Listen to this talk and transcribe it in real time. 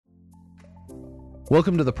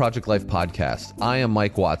Welcome to the Project Life Podcast. I am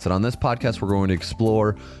Mike Watts, and on this podcast, we're going to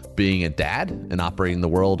explore being a dad and operating the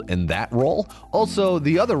world in that role. Also,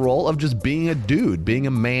 the other role of just being a dude, being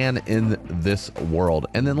a man in this world.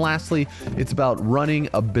 And then lastly, it's about running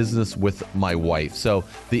a business with my wife. So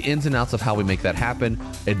the ins and outs of how we make that happen,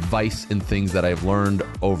 advice and things that I've learned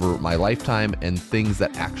over my lifetime, and things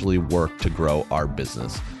that actually work to grow our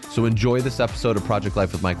business. So enjoy this episode of Project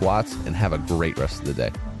Life with Mike Watts and have a great rest of the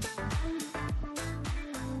day.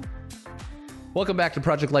 Welcome back to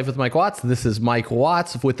Project Life with Mike Watts. This is Mike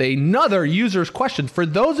Watts with another user's question. For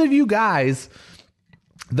those of you guys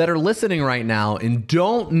that are listening right now and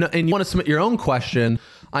don't know, and you want to submit your own question,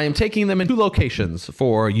 I am taking them in two locations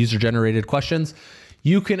for user-generated questions.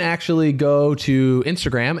 You can actually go to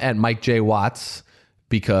Instagram at Mike J. Watts,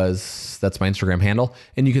 because that's my Instagram handle,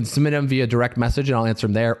 and you can submit them via direct message and I'll answer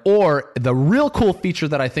them there. Or the real cool feature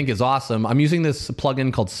that I think is awesome, I'm using this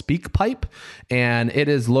plugin called SpeakPipe, and it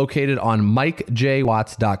is located on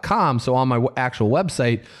mikejwatts.com. So on my actual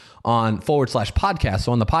website on /podcast.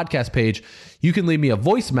 So on the podcast page, you can leave me a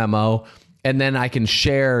voice memo, and then I can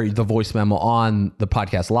share the voice memo on the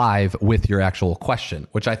podcast live with your actual question,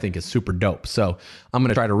 which I think is super dope. So I'm going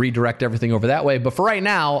to try to redirect everything over that way. But for right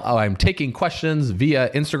now, I'm taking questions via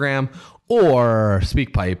Instagram or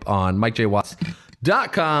SpeakPipe on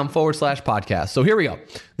mikejwatts.com /podcast. So here we go.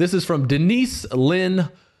 This is from Denise Lynn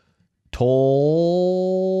Tolfason.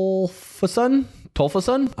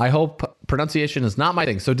 I hope pronunciation is not my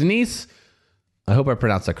thing. So Denise, I hope I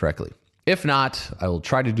pronounced that correctly. If not, I will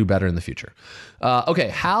try to do better in the future. Okay,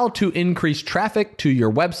 how to increase traffic to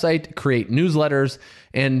your website, create newsletters,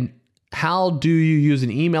 and how do you use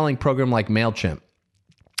an emailing program like MailChimp?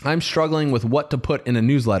 I'm struggling with what to put in a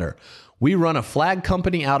newsletter. We run a flag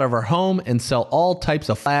company out of our home and sell all types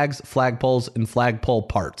of flags, flagpoles, and flagpole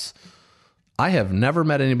parts. I have never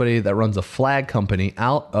met anybody that runs a flag company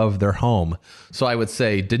out of their home. So I would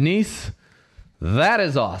say, Denise, that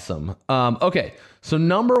is awesome. Okay. So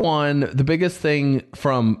number one, the biggest thing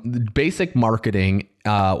from basic marketing,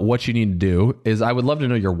 what you need to do is, I would love to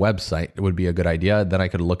know your website. It would be a good idea. Then I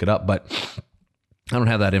could look it up, but I don't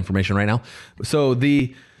have that information right now. So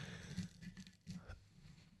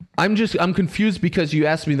I'm confused because you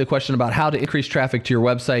asked me the question about how to increase traffic to your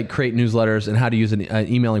website, create newsletters, and how to use an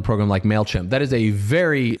emailing program like MailChimp. That is a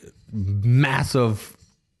very massive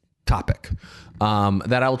topic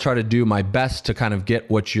that I'll try to do my best to kind of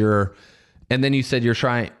get what you're. And then you said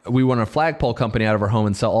we run a flagpole company out of our home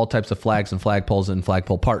and sell all types of flags and flagpoles and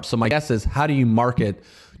flagpole parts. So my guess is, how do you market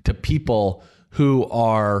to people who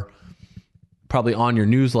are probably on your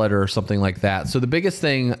newsletter or something like that? So the biggest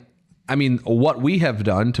thing, what we have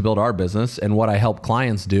done to build our business and what I help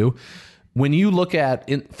clients do, when you look at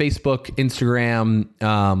Facebook, Instagram,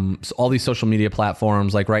 all these social media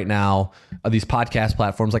platforms, like right now, these podcast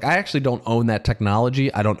platforms, like I actually don't own that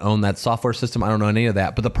technology. I don't own that software system. I don't own any of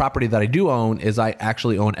that. But the property that I do own is I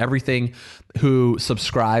actually own everything. Who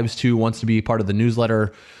subscribes to, wants to be part of the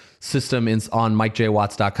newsletter system on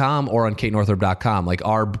mikejwatts.com or on katenorthrup.com. Like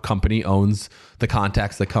our company owns the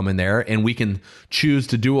contacts that come in there, and we can choose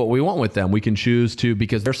to do what we want with them. We can choose to,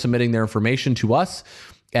 because they're submitting their information to us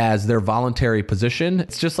as their voluntary position.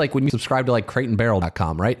 It's just like when you subscribe to like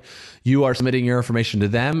crateandbarrel.com, right? You are submitting your information to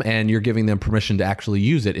them and you're giving them permission to actually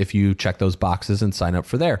use it if you check those boxes and sign up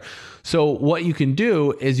for there. So what you can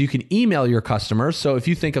do is you can email your customers. So if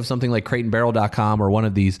you think of something like crateandbarrel.com or one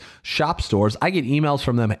of these shop stores, I get emails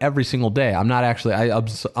from them every single day. I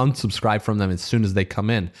unsubscribe from them as soon as they come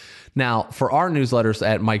in. Now, for our newsletters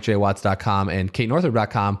at mikejwatts.com and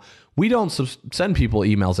katenorthrup.com, we don't send people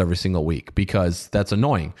emails every single week because that's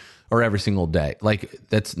annoying, or every single day. Like,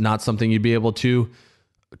 that's not something you'd be able to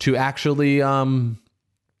actually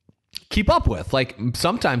keep up with. Like,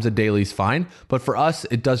 sometimes a daily's fine, but for us,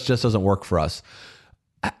 it just doesn't work for us.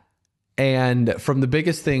 And from the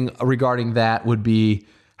biggest thing regarding that would be,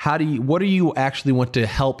 what do you actually want to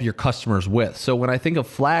help your customers with? So when I think of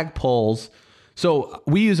flagpoles, so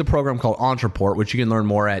we use a program called Ontraport, which you can learn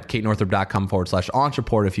more at katenorthrup.com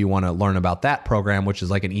 /Ontraport if you want to learn about that program, which is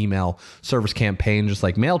like an email service campaign, just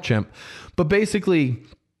like MailChimp. But basically,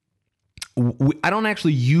 I don't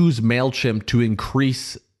actually use MailChimp to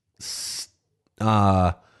increase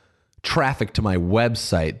traffic to my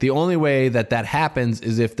website. The only way that happens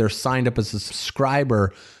is if they're signed up as a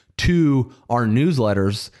subscriber to our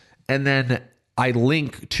newsletters, and then I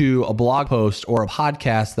link to a blog post or a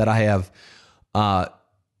podcast that I have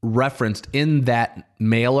referenced in that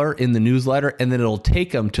mailer, in the newsletter, and then it'll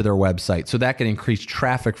take them to their website. So that can increase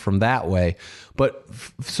traffic from that way. But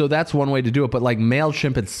so that's one way to do it. But like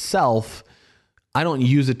MailChimp itself, I don't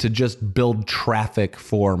use it to just build traffic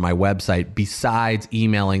for my website besides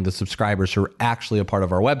emailing the subscribers who are actually a part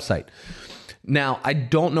of our website. Now, I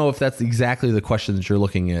don't know if that's exactly the question that you're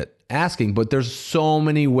looking at asking, but there's so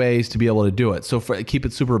many ways to be able to do it. So keep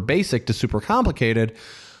it super basic to super complicated.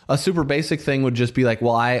 A super basic thing would just be like,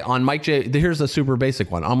 well, on Mike J, here's a super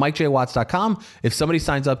basic one. On MikeJWatts.com, if somebody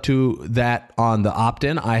signs up to that on the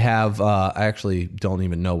opt-in, I have, I actually don't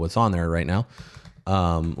even know what's on there right now.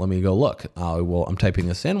 Let me go look. I'm typing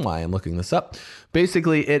this in while I'm looking this up.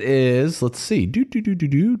 Basically, it is, let's see,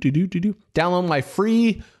 download my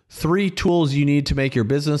free 3 tools you need to make your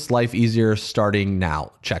business life easier starting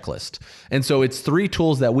now checklist. And so it's 3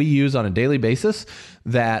 tools that we use on a daily basis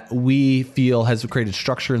that we feel has created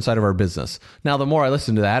structure inside of our business. Now, the more I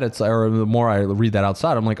listen to that, or the more I read that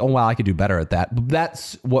outside, I'm like, oh, wow, I could do better at that. But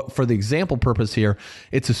that's what, for the example purpose here,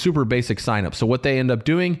 it's a super basic sign up. So what they end up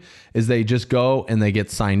doing is they just go and they get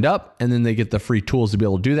signed up, and then they get the free tools to be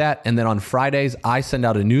able to do that. And then on Fridays, I send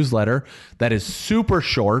out a newsletter that is super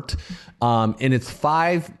short. And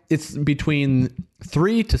it's between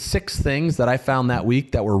 3 to 6 things that I found that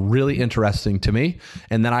week that were really interesting to me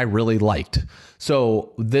and that I really liked.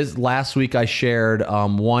 So this last week I shared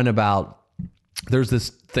one about, there's this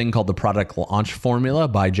thing called the product launch formula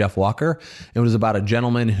by Jeff Walker. It was about a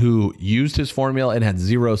gentleman who used his formula and had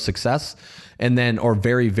 0 success, and then, or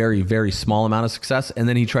very, very, very small amount of success. And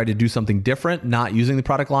then he tried to do something different, not using the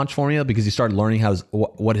product launch formula, because he started learning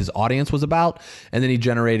what his audience was about. And then he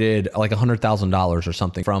generated like $100,000 or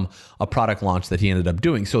something from a product launch that he ended up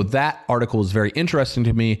doing. So that article was very interesting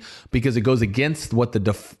to me because it goes against what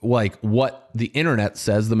what the internet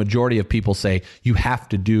says. The majority of people say you have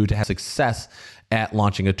to do to have success at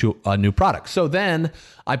launching a new product. So then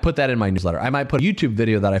I put that in my newsletter. I might put a YouTube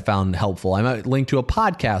video that I found helpful. I might link to a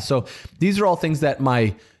podcast. So these are all things that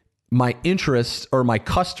my interest or my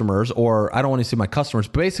customers, or I don't want to say my customers,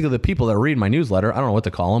 but basically the people that are reading my newsletter, I don't know what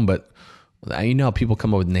to call them, but you know how people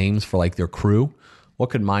come up with names for like their crew. What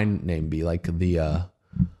could my name be? Like the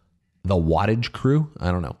wattage crew?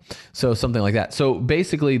 I don't know. So something like that. So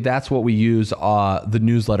basically that's what we use the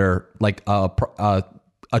newsletter, like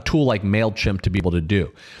a tool like MailChimp to be able to do.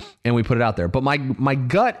 And we put it out there. But my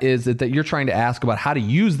gut is that you're trying to ask about how to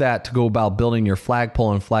use that to go about building your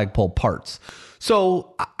flagpole and flagpole parts.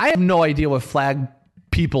 So I have no idea what flag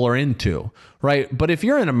people are into, right? But if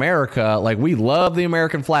you're in America, like we love the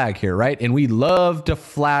American flag here, right? And we love to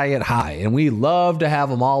fly it high, and we love to have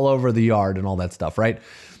them all over the yard and all that stuff, right?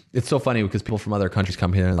 It's so funny because people from other countries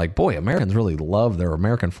come here and like, boy, Americans really love their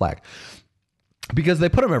American flag, because they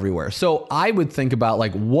put them everywhere. So I would think about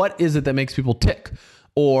like, what is it that makes people tick?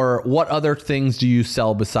 Or what other things do you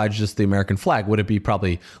sell besides just the American flag? Would it be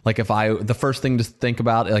probably like the first thing to think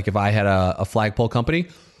about, like if I had a flagpole company,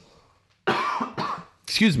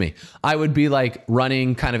 excuse me, I would be like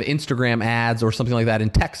running kind of Instagram ads or something like that in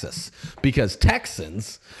Texas, because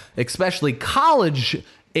Texans, especially college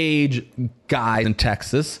age guys in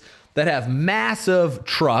Texas, that have massive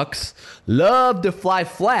trucks, love to fly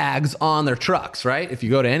flags on their trucks, right? If you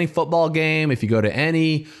go to any football game, if you go to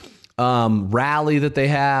any rally that they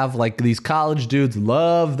have, like these college dudes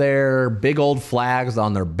love their big old flags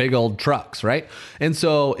on their big old trucks, right? And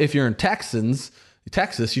so if you're in Texas,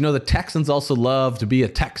 you know the Texans also love to be a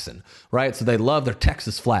Texan, right? So they love their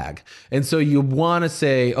Texas flag. And so you want to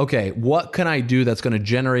say, okay, what can I do that's going to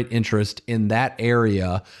generate interest in that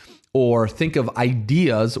area? Or think of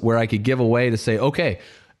ideas where I could give away to say, okay,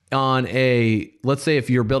 let's say if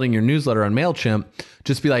you're building your newsletter on MailChimp,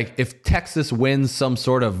 just be like, if Texas wins some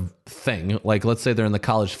sort of thing, like let's say they're in the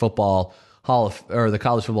college football the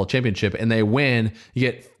college football championship and they win, you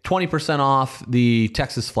get 20% off the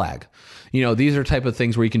Texas flag. You know, these are type of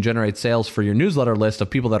things where you can generate sales for your newsletter list of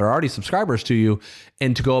people that are already subscribers to you,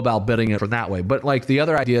 and to go about building it from that way. But like the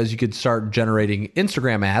other idea is you could start generating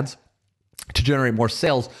Instagram ads to generate more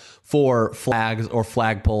sales for flags or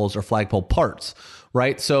flagpoles or flagpole parts,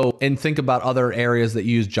 right? So, and think about other areas that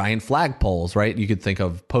use giant flagpoles, right? You could think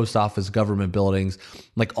of post office, government buildings,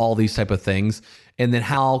 like all these type of things. And then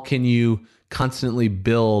how can you constantly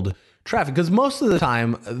build traffic? Because most of the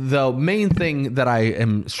time, the main thing that I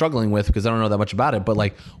am struggling with, because I don't know that much about it, but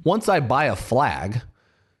like once I buy a flag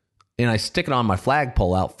and I stick it on my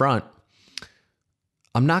flagpole out front,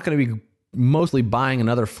 I'm not going to be mostly buying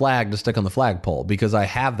another flag to stick on the flagpole, because I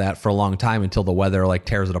have that for a long time until the weather like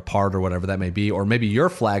tears it apart or whatever that may be. Or maybe your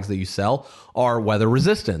flags that you sell are weather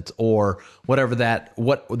resistant or whatever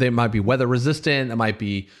what they might be weather resistant. It might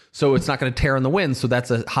be, so it's not going to tear in the wind. So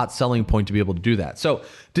that's a hot selling point to be able to do that. So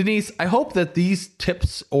Denise, I hope that these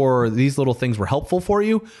tips or these little things were helpful for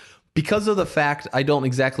you. Because of the fact I don't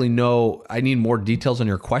exactly know, I need more details on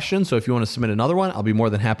your question. So if you want to submit another one, I'll be more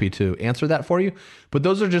than happy to answer that for you. But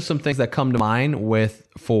those are just some things that come to mind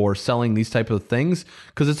for selling these type of things.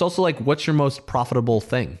 Because it's also like, what's your most profitable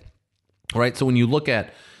thing, right? So when you look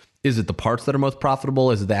at, is it the parts that are most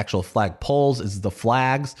profitable? Is it the actual flag poles? Is it the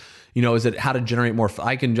flags? Is it how to generate more?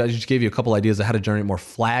 I just gave you a couple ideas of how to generate more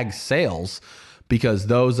flag sales, because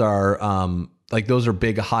those are those are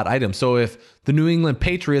big hot items. So if the New England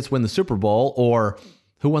Patriots win the Super Bowl, or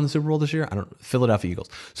who won the Super Bowl this year? Philadelphia Eagles.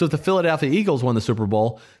 So if the Philadelphia Eagles won the Super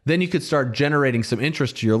Bowl, then you could start generating some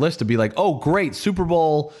interest to your list to be like, oh, great, Super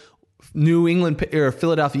Bowl, New England or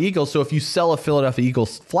Philadelphia Eagles. So if you sell a Philadelphia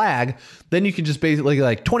Eagles flag, then you can just basically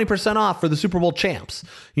like 20% off for the Super Bowl champs,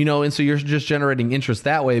 and so you're just generating interest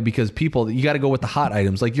that way, because you got to go with the hot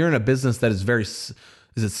items. Like, you're in a business that is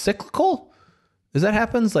is it cyclical? Is that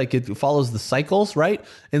happens? Like, it follows the cycles, right?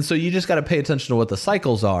 And so you just got to pay attention to what the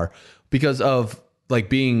cycles are, because of like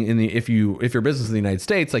being if your business is in the United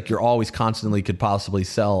States, like, you're always constantly could possibly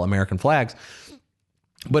sell American flags.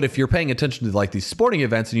 But if you're paying attention to like these sporting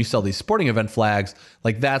events and you sell these sporting event flags,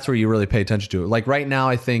 like, that's where you really pay attention to it. Like right now,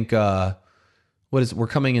 I think, we're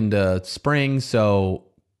coming into spring. So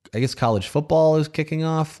I guess college football is kicking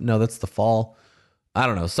off. No, that's the fall. I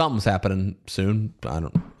don't know. Something's happening soon. I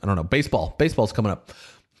don't know. Baseball's coming up.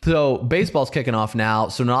 So baseball's kicking off now.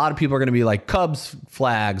 So a lot of people are going to be like Cubs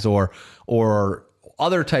flags or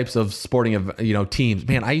other types of sporting, teams.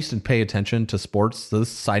 Man, I used to pay attention to sports. So this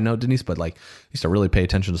is a side note, Denise, but like, I used to really pay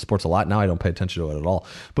attention to sports a lot. Now I don't pay attention to it at all.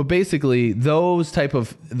 But basically, those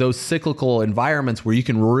cyclical environments where you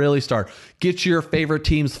can really get your favorite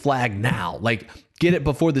team's flag now. Like, get it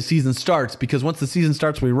before the season starts, because once the season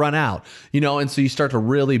starts, we run out, and so you start to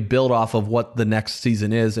really build off of what the next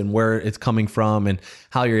season is and where it's coming from and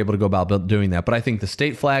how you're able to go about doing that. But I think the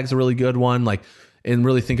state flag's a really good one, and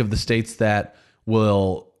really think of the states that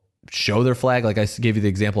will show their flag. Like I gave you the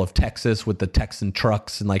example of Texas with the Texan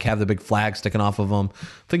trucks and like have the big flag sticking off of them,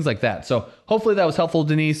 things like that. So hopefully that was helpful,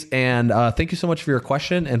 Denise. And thank you so much for your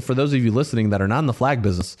question. And for those of you listening that are not in the flag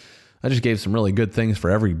business, I just gave some really good things for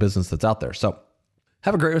every business that's out there. So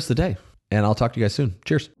have a great rest of the day, and I'll talk to you guys soon.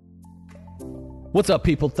 Cheers. What's up,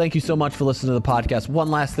 people? Thank you so much for listening to the podcast. One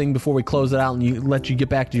last thing before we close it out and let you get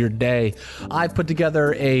back to your day. I've put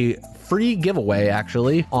together a free giveaway,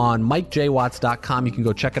 actually, on MikeJWatts.com. You can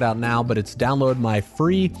go check it out now, but it's download my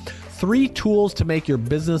free 3 tools to make your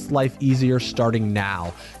business life easier starting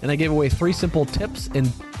now. And I gave away 3 simple tips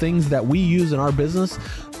and things that we use in our business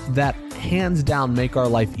that hands down make our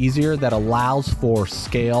life easier, that allows for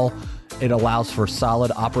scale. It allows for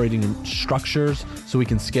solid operating structures so we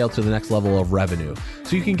can scale to the next level of revenue.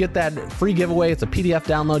 So you can get that free giveaway. It's a PDF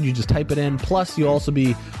download. You just type it in. Plus, you'll also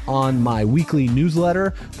be on my weekly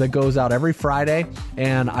newsletter that goes out every Friday.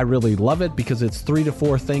 And I really love it because it's 3 to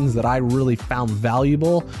 4 things that I really found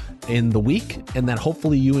valuable in the week and that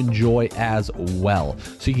hopefully you enjoy as well.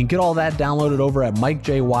 So you can get all that downloaded over at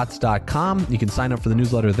MikeJWatts.com. You can sign up for the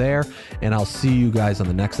newsletter there. And I'll see you guys on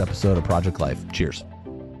the next episode of Project Life. Cheers.